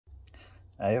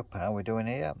Hey up, how are we doing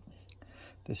here?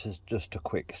 This is just a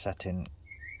quick setting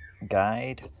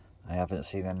guide. I haven't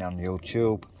seen any on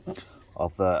YouTube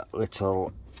of the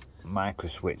little micro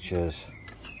switches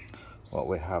what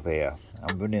we have here.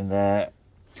 I'm running the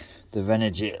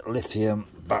Renogy lithium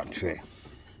battery,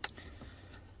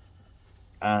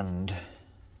 and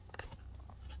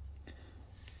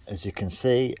as you can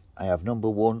see I have number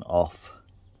 1 off.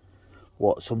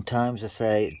 What sometimes I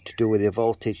say to do with the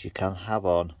voltage you can have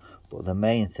on, but the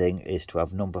main thing is to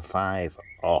have number 5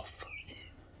 off.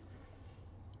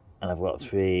 And I've got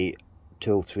 2,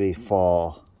 3,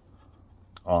 4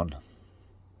 on,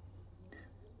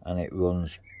 and it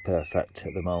runs perfect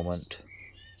at the moment.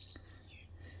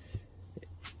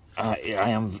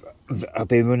 I've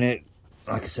been running it,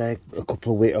 like I say, a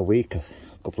couple of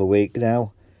weeks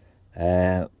now,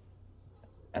 and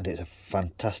it's a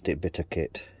fantastic bit of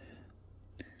kit.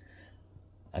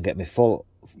 I get my full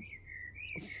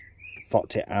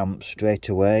 40 amps straight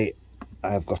away.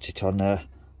 I've got it on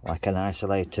like an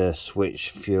isolator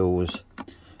switch fuse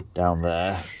down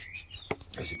there,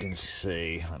 as you can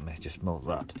see. Let me just move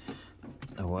that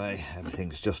away.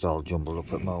 Everything's just all jumbled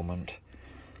up at the moment.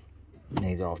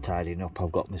 Need all tidying up.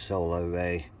 I've got my solar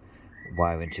array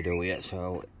wiring to do yet,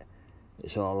 so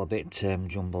it's all a bit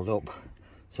jumbled up.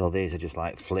 So these are just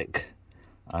like flick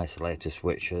isolator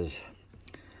switches.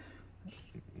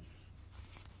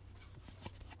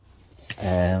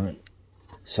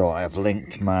 So I have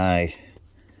linked my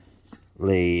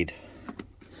lead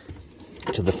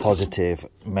to the positive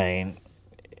main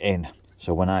in,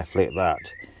 so when I flick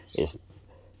that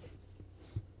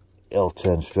it'll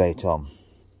turn straight on,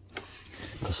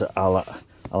 because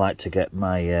I like to get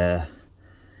my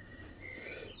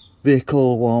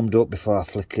vehicle warmed up before I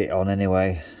flick it on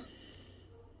anyway,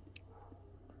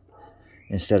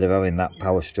 instead of having that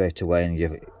power straight away and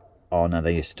you're on and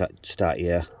then you start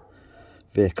your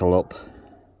vehicle up.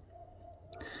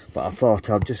 But I thought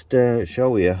I'll just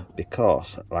show you,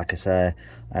 because like I say,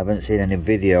 I haven't seen any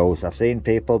videos. I've seen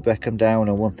people break them down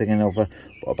and one thing and another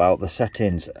about the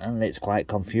settings, and it's quite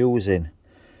confusing,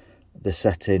 the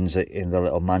settings in the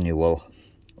little manual.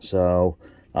 So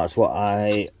that's what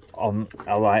I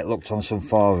like looked on some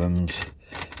forums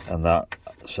and that,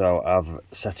 so I've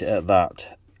set it at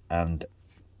that and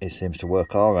it seems to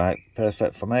work all right,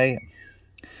 perfect for me.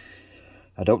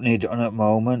 I don't need it on at the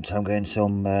moment. I'm getting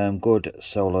some good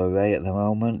solar array at the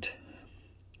moment.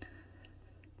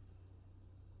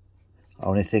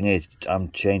 Only thing is I'm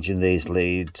changing these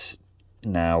leads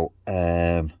now.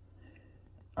 I'm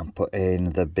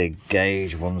putting the big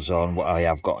gauge ones on, what I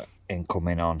have got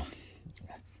incoming on.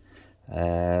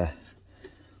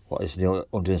 What is the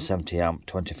 170 amp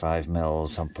 25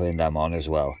 mils, I'm putting them on as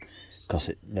well, because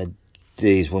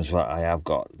these ones what I have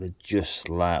got, they just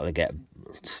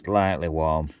slightly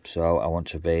warm, so I want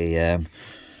to be on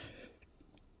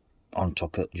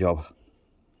top of the job.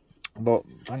 But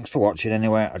thanks for watching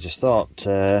anyway. I just thought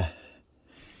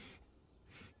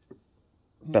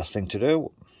best thing to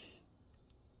do.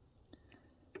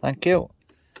 Thank you,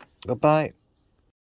 goodbye.